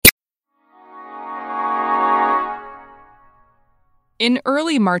In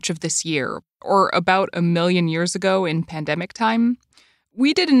early March of this year, or about 1,000,000 years ago in pandemic time,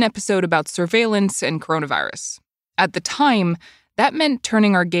 we did an episode about surveillance and coronavirus. At the time, that meant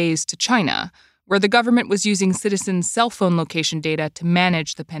turning our gaze to China, where the government was using citizens' cell phone location data to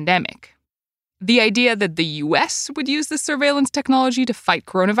manage the pandemic. The idea that the US would use this surveillance technology to fight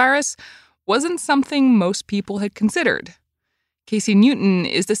coronavirus wasn't something most people had considered. Casey Newton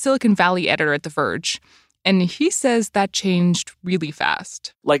is the Silicon Valley editor at The Verge, and he says that changed really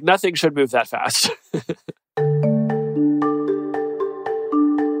fast. Like, nothing should move that fast.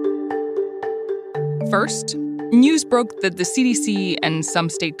 First, news broke that the CDC and some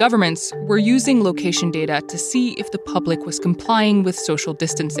state governments were using location data to see if the public was complying with social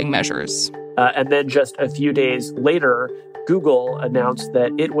distancing measures. And then just a few days later, Google announced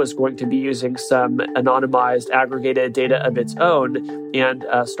that it was going to be using some anonymized aggregated data of its own and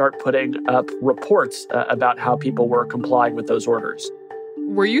start putting up reports about how people were complying with those orders.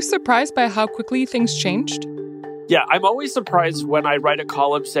 Were you surprised by how quickly things changed? Yeah, I'm always surprised when I write a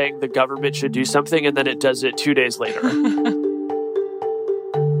column saying the government should do something and then it does it 2 days later.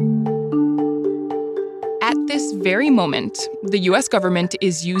 At this very moment, the US government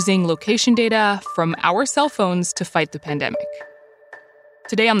is using location data from our cell phones to fight the pandemic.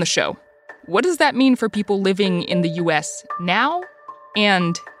 Today on the show, what does that mean for people living in the US now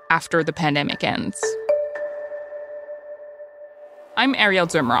and after the pandemic ends? I'm Ariel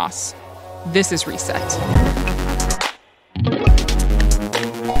Zimros. This is Reset.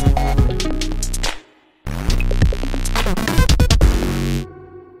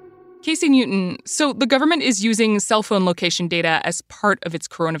 Casey Newton, so the government is using cell phone location data as part of its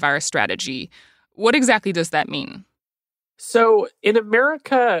coronavirus strategy. What exactly does that mean? So in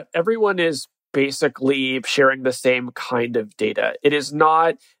America, everyone is basically sharing the same kind of data. It is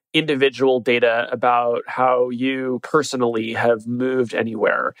not individual data about how you personally have moved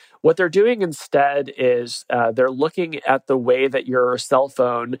anywhere. What they're doing instead is they're looking at the way that your cell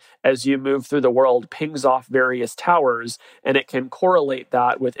phone, as you move through the world, pings off various towers, and it can correlate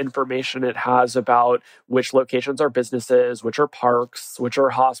that with information it has about which locations are businesses, which are parks, which are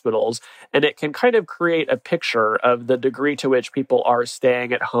hospitals, and it can kind of create a picture of the degree to which people are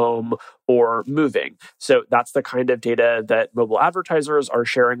staying at home or moving. So that's the kind of data that mobile advertisers are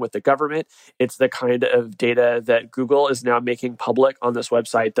sharing with the government. It's the kind of data that Google is now making public on this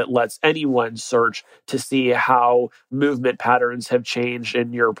website that lets anyone search to see how movement patterns have changed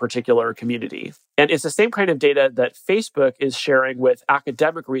in your particular community. And it's the same kind of data that Facebook is sharing with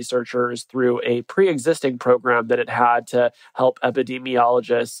academic researchers through a pre-existing program that it had to help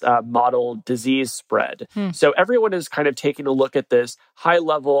epidemiologists model disease spread. So everyone is kind of taking a look at this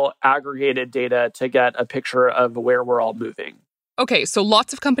high-level aggregated data to get a picture of where we're all moving. Okay, so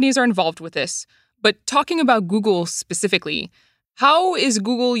lots of companies are involved with this. But talking about Google specifically, how is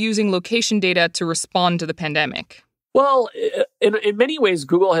Google using location data to respond to the pandemic? Well, in many ways,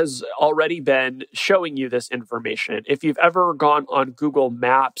 Google has already been showing you this information. If you've ever gone on Google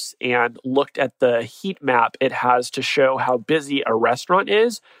Maps and looked at the heat map it has to show how busy a restaurant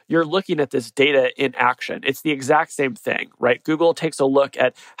is, you're looking at this data in action. It's the exact same thing, right? Google takes a look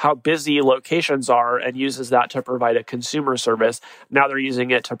at how busy locations are and uses that to provide a consumer service. Now they're using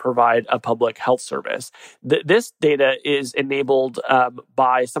it to provide a public health service. This data is enabled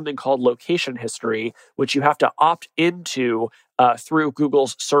by something called location history, which you have to opt into through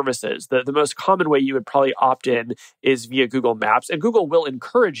Google's services. The most common way you would probably opt in is via Google Maps, and Google will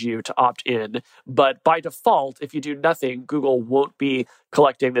encourage you to opt in, but by default, if you do nothing, Google won't be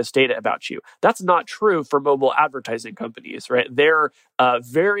collecting this data about you. That's not true for mobile advertising companies, right? They're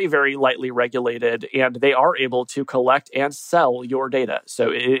very, very lightly regulated, and they are able to collect and sell your data.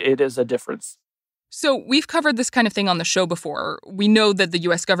 So it is a difference. So we've covered this kind of thing on the show before. We know that the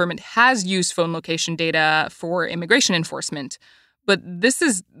U.S. government has used phone location data for immigration enforcement, but this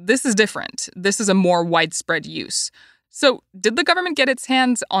is different. This is a more widespread use. So did the government get its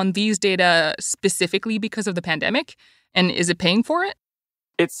hands on these data specifically because of the pandemic? And is it paying for it?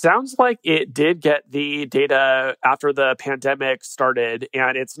 It sounds like it did get the data after the pandemic started,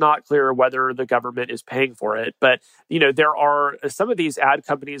 and it's not clear whether the government is paying for it. But, there are some of these ad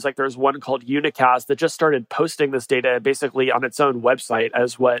companies, like there's one called Unicast that just started posting this data basically on its own website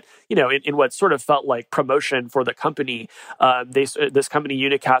as what, in what sort of felt like promotion for the company. This company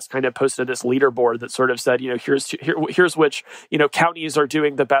Unicast kind of posted this leaderboard that sort of said, here's which, counties are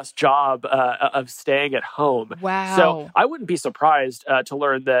doing the best job of staying at home. Wow. So I wouldn't be surprised to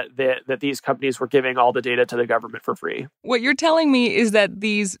learn that these companies were giving all the data to the government for free. What you're telling me is that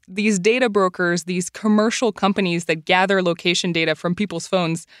these data brokers, these commercial companies that gather location data from people's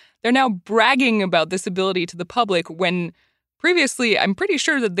phones, they're now bragging about this ability to the public when previously, I'm pretty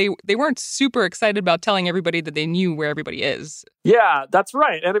sure that they weren't super excited about telling everybody that they knew where everybody is. Yeah, that's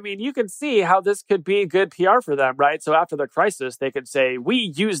right. And I mean, you can see how this could be good PR for them, right? So after the crisis, they could say,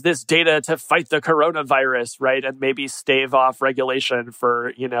 we use this data to fight the coronavirus, right? And maybe stave off regulation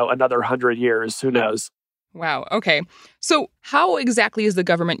for, another 100 years. Who knows? Wow. Okay. So how exactly is the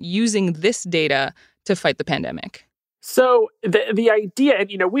government using this data to fight the pandemic? So the idea,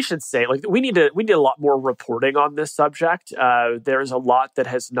 and we should say, we need a lot more reporting on this subject. There's a lot that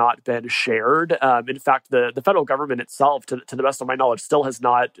has not been shared. In fact, the federal government itself, to the best of my knowledge, still has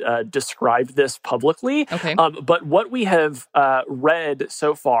not described this publicly. Okay. But what we have read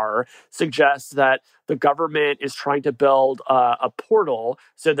so far suggests that the government is trying to build a portal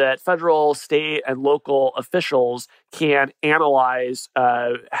so that federal, state, and local officials can analyze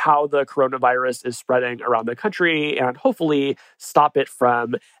how the coronavirus is spreading around the country and hopefully stop it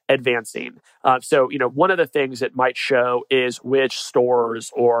from advancing. So, one of the things it might show is which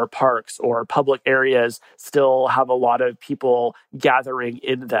stores or parks or public areas still have a lot of people gathering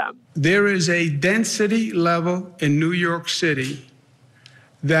in them. There is a density level in New York City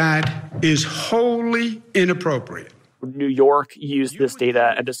that is wholly inappropriate. New York used this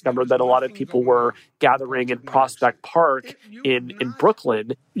data and discovered that a lot of people were gathering in Prospect Park in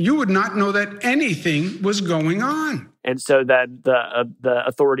Brooklyn. You would not know that anything was going on. And so then the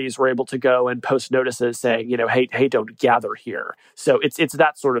authorities were able to go and post notices saying, hey, don't gather here. So it's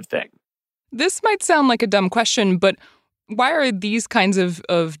that sort of thing. This might sound like a dumb question, but why are these kinds of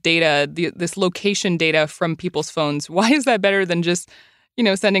data, this location data from people's phones, why is that better than just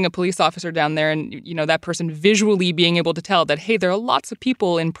sending a police officer down there and, that person visually being able to tell that, hey, there are lots of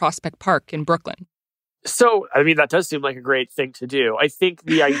people in Prospect Park in Brooklyn? So, I mean, that does seem like a great thing to do. I think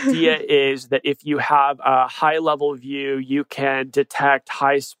the idea is that if you have a high-level view, you can detect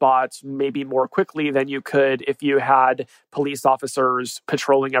high spots maybe more quickly than you could if you had police officers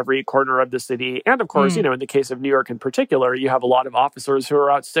patrolling every corner of the city. And of course, in the case of New York in particular, you have a lot of officers who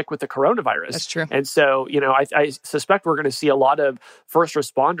are out sick with the coronavirus. That's true. And so, I suspect we're going to see a lot of first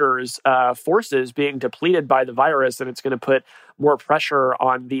responders forces being depleted by the virus, and it's going to put more pressure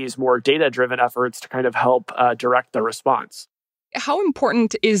on these more data-driven efforts to kind of help direct the response. How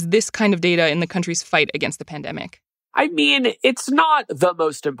important is this kind of data in the country's fight against the pandemic? I mean, it's not the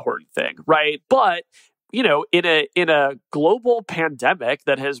most important thing, right? But in a global pandemic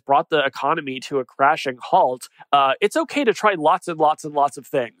that has brought the economy to a crashing halt, it's okay to try lots and lots and lots of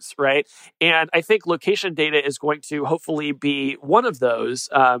things, right? And I think location data is going to hopefully be one of those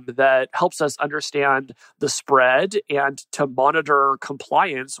that helps us understand the spread and to monitor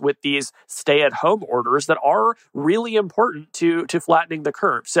compliance with these stay-at-home orders that are really important to flattening the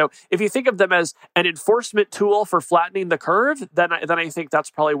curve. So if you think of them as an enforcement tool for flattening the curve, then I think that's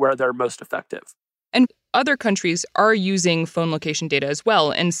probably where they're most effective. And other countries are using phone location data as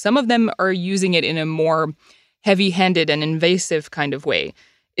well, and some of them are using it in a more heavy-handed and invasive kind of way.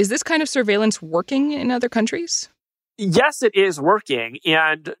 Is this kind of surveillance working in other countries? Yes, it is working.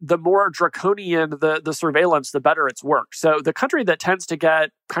 And the more draconian the surveillance, the better it's worked. So the country that tends to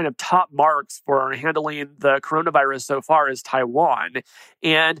get kind of top marks for handling the coronavirus so far is Taiwan.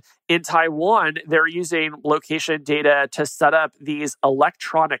 And in Taiwan, they're using location data to set up these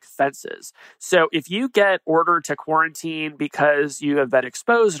electronic fences. So if you get ordered to quarantine because you have been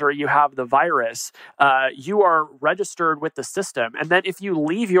exposed or you have the virus, you are registered with the system. And then if you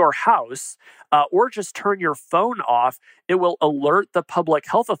leave your house or just turn your phone off, it will alert the public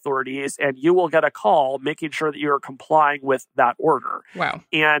health authorities and you will get a call making sure that you are complying with that order. Wow.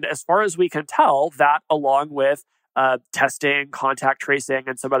 And as far as we can tell, that along with testing, contact tracing,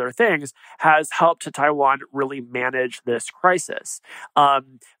 and some other things has helped Taiwan really manage this crisis.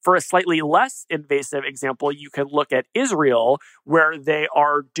 For a slightly less invasive example, you can look at Israel, where they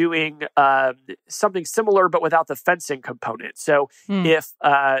are doing something similar but without the fencing component. So if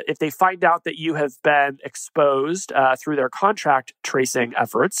they find out that you have been exposed through their contact tracing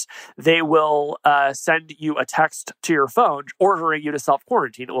efforts, they will send you a text to your phone ordering you to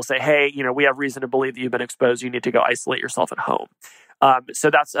self-quarantine. It will say, hey, we have reason to believe that you've been exposed. You need to go isolate yourself at home. So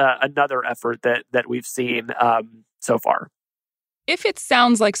that's another effort that we've seen so far. If it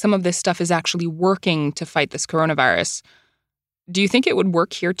sounds like some of this stuff is actually working to fight this coronavirus, do you think it would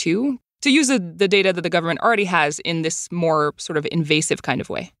work here too? To use the data that the government already has in this more sort of invasive kind of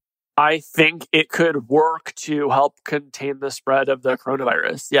way? I think it could work to help contain the spread of the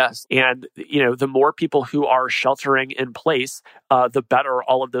coronavirus. Yes. And, the more people who are sheltering in place, the better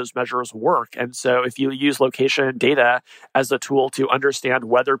all of those measures work. And so if you use location data as a tool to understand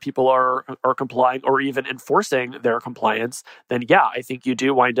whether people are complying or even enforcing their compliance, then yeah, I think you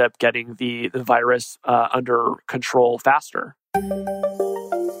do wind up getting the virus under control faster.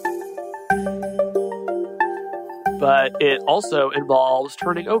 But it also involves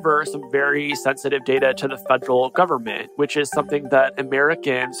turning over some very sensitive data to the federal government, which is something that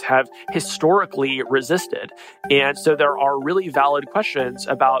Americans have historically resisted. And so there are really valid questions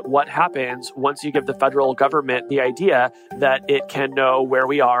about what happens once you give the federal government the idea that it can know where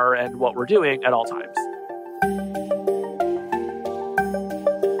we are and what we're doing at all times.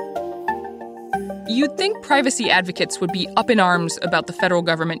 You'd think privacy advocates would be up in arms about the federal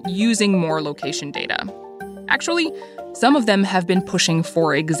government using more location data. Actually, some of them have been pushing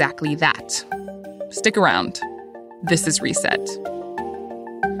for exactly that. Stick around. This is Reset.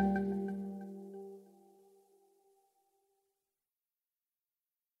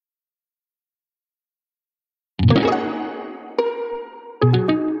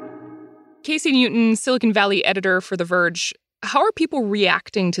 Casey Newton, Silicon Valley editor for The Verge. How are people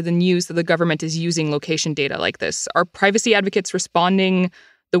reacting to the news that the government is using location data like this? Are privacy advocates responding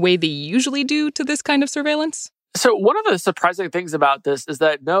the way they usually do to this kind of surveillance? So one of the surprising things about this is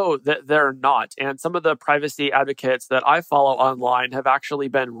that no, that they're not. And some of the privacy advocates that I follow online have actually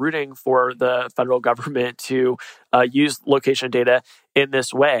been rooting for the federal government to use location data in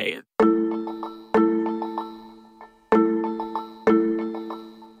this way.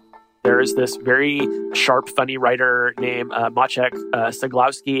 There is this very sharp, funny writer named Maciek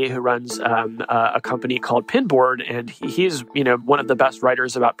Seglowski who runs a company called Pinboard, and he's one of the best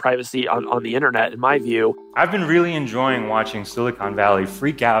writers about privacy on the internet, in my view. I've been really enjoying watching Silicon Valley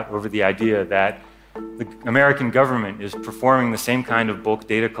freak out over the idea that the American government is performing the same kind of bulk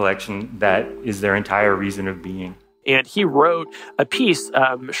data collection that is their entire reason of being. And he wrote a piece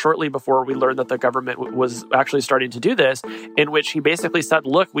shortly before we learned that the government was actually starting to do this, in which he basically said,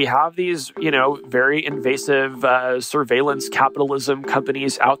 look, we have these, very invasive surveillance capitalism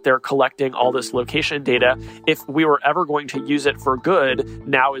companies out there collecting all this location data. If we were ever going to use it for good,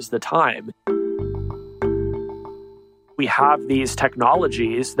 now is the time. We have these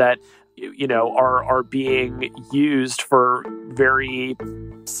technologies that are being used for very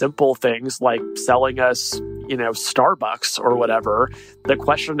simple things like selling us, Starbucks or whatever. The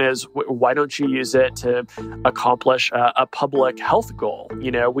question is, why don't you use it to accomplish a public health goal?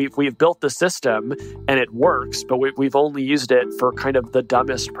 We've built the system and it works, but we've only used it for kind of the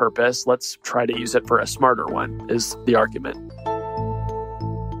dumbest purpose. Let's try to use it for a smarter one, is the argument.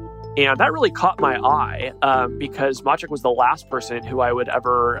 And that really caught my eye because Maciek was the last person who I would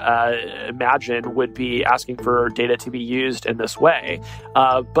ever imagine would be asking for data to be used in this way.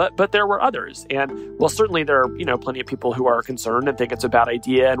 But there were others. And certainly there are, plenty of people who are concerned and think it's a bad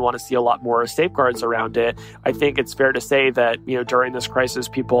idea and want to see a lot more safeguards around it. I think it's fair to say that, during this crisis,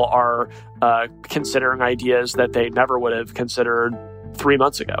 people are considering ideas that they never would have considered 3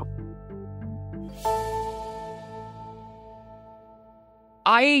 months ago.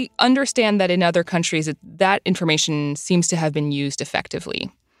 I understand that in other countries, that information seems to have been used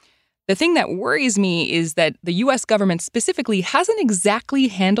effectively. The thing that worries me is that the U.S. government specifically hasn't exactly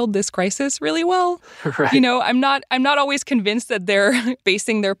handled this crisis really well. Right. I'm not always convinced that they're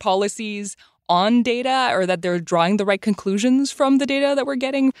basing their policies on data or that they're drawing the right conclusions from the data that we're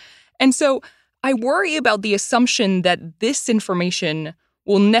getting. And so I worry about the assumption that this information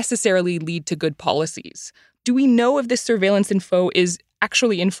will necessarily lead to good policies. Do we know if this surveillance info is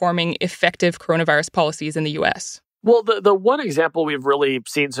actually informing effective coronavirus policies in the U.S.? Well, the one example we've really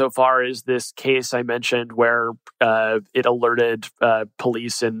seen so far is this case I mentioned where it alerted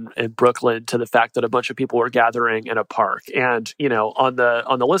police in Brooklyn to the fact that a bunch of people were gathering in a park. And, on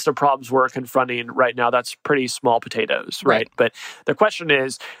the list of problems we're confronting right now, that's pretty small potatoes, right? But the question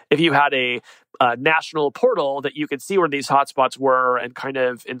is, if you had a national portal that you could see where these hotspots were and kind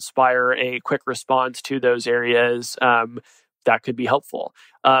of inspire a quick response to those areas, that could be helpful.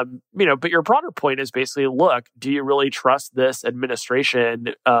 But your broader point is basically, look, do you really trust this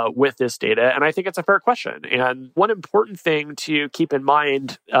administration with this data? And I think it's a fair question. And one important thing to keep in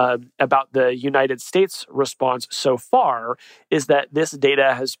mind about the United States response so far is that this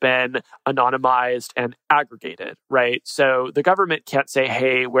data has been anonymized and aggregated, right? So the government can't say,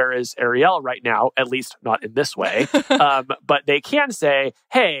 hey, where is Ariel right now? At least not in this way. But they can say,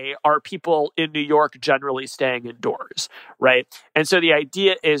 hey, are people in New York generally staying indoors, right? And so the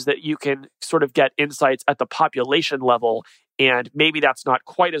idea is that you can sort of get insights at the population level And maybe that's not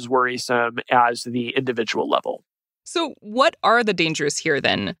quite as worrisome as the individual level. So what are the dangers here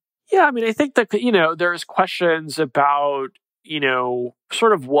then? Yeah, I mean, I think that, there's questions about,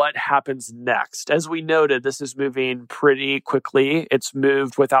 sort of what happens next. As we noted, this is moving pretty quickly. It's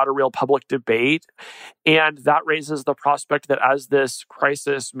moved without a real public debate. And that raises the prospect that as this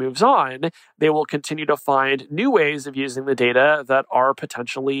crisis moves on, they will continue to find new ways of using the data that are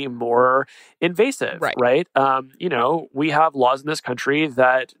potentially more invasive, right? We have laws in this country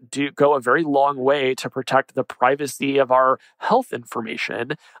that do go a very long way to protect the privacy of our health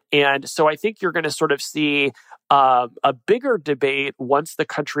information. And so I think you're going to sort of see a bigger debate once the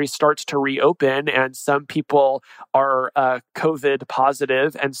country starts to reopen and some people are COVID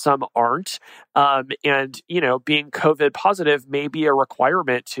positive and some aren't. And being COVID positive may be a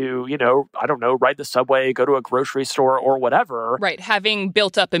requirement to, ride the subway, go to a grocery store or whatever. Right. Having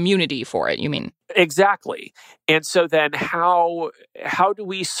built up immunity for it, you mean? Exactly. And so then how do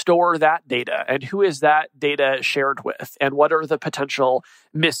we store that data, and who is that data shared with, and what are the potential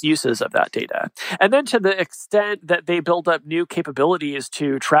misuses of that data? And then to the extent that they build up new capabilities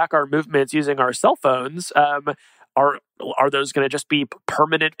to track our movements using our cell phones, are those going to just be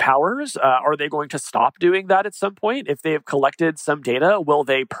permanent powers? Are they going to stop doing that at some point? If they have collected some data, will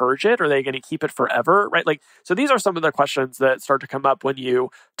they purge it? Are they going to keep it forever? Right? So these are some of the questions that start to come up when you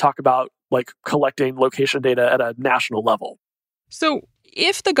talk about collecting location data at a national level. So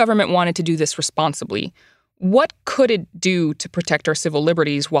if the government wanted to do this responsibly, what could it do to protect our civil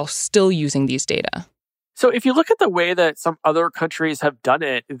liberties while still using these data? So if you look at the way that some other countries have done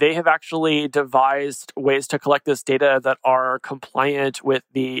it, they have actually devised ways to collect this data that are compliant with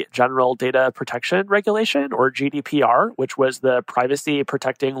the General Data Protection Regulation, or GDPR, which was the privacy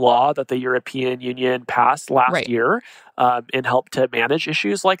protecting law that the European Union passed last year. And help to manage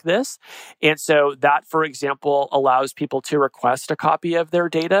issues like this. And so that, for example, allows people to request a copy of their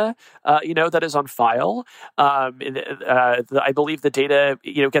data, that is on file. I believe the data,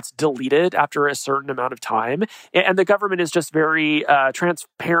 gets deleted after a certain amount of time. And the government is just very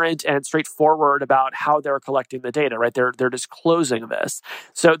transparent and straightforward about how they're collecting the data, right? They're disclosing this.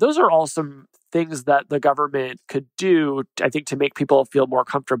 So those are all some things that the government could do, I think, to make people feel more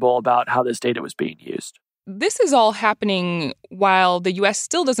comfortable about how this data was being used. This is all happening while the U.S.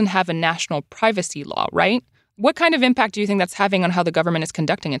 still doesn't have a national privacy law, right? What kind of impact do you think that's having on how the government is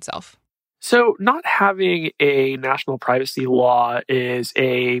conducting itself? So not having a national privacy law is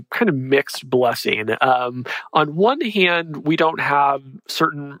a kind of mixed blessing. On one hand, we don't have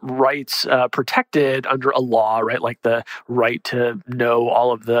certain rights protected under a law, right? Like the right to know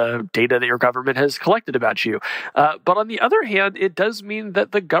all of the data that your government has collected about you. But on the other hand, it does mean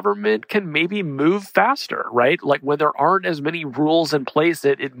that the government can maybe move faster, right? Like when there aren't as many rules in place,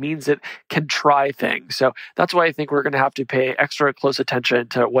 it means it can try things. So that's why I think we're going to have to pay extra close attention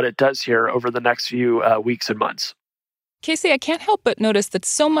to what it does here over the next few weeks and months. Casey, I can't help but notice that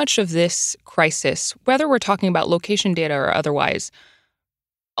so much of this crisis, whether we're talking about location data or otherwise,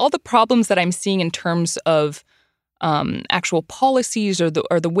 all the problems that I'm seeing in terms of actual policies or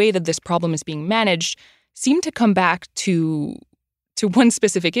the way that this problem is being managed seem to come back to one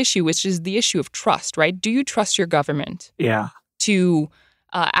specific issue, which is the issue of trust, right? Do you trust your government? Yeah. To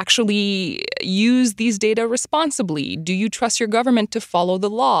actually use these data responsibly? Do you trust your government to follow the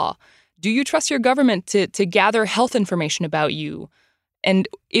law? Do you trust your government to gather health information about you? And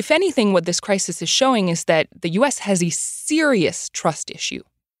if anything, what this crisis is showing is that the U.S. has a serious trust issue.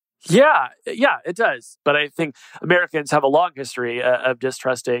 Yeah, it does. But I think Americans have a long history of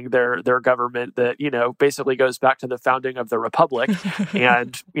distrusting their government that, basically goes back to the founding of the Republic.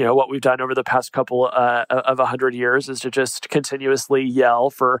 And, what we've done over the past couple of 100 years is to just continuously yell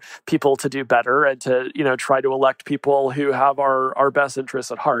for people to do better and to, try to elect people who have our best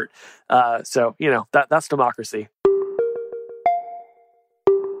interests at heart. So, that's democracy.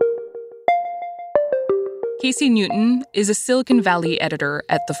 Casey Newton is a Silicon Valley editor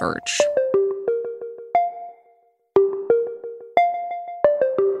at The Verge.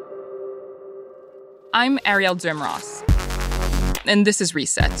 I'm Ariel Zimros, and this is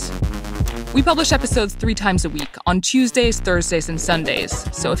Reset. We publish episodes 3 times a week, on Tuesdays, Thursdays, and Sundays.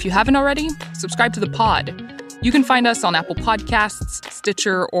 So if you haven't already, subscribe to the pod. You can find us on Apple Podcasts,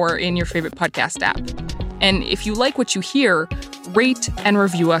 Stitcher, or in your favorite podcast app. And if you like what you hear, rate and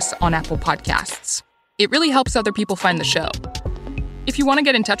review us on Apple Podcasts. It really helps other people find the show. If you want to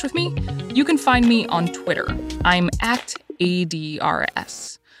get in touch with me, you can find me on Twitter. I'm at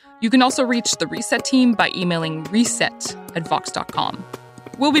ADRS. You can also reach the Reset team by emailing reset@vox.com.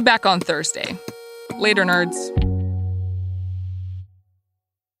 We'll be back on Thursday. Later, nerds.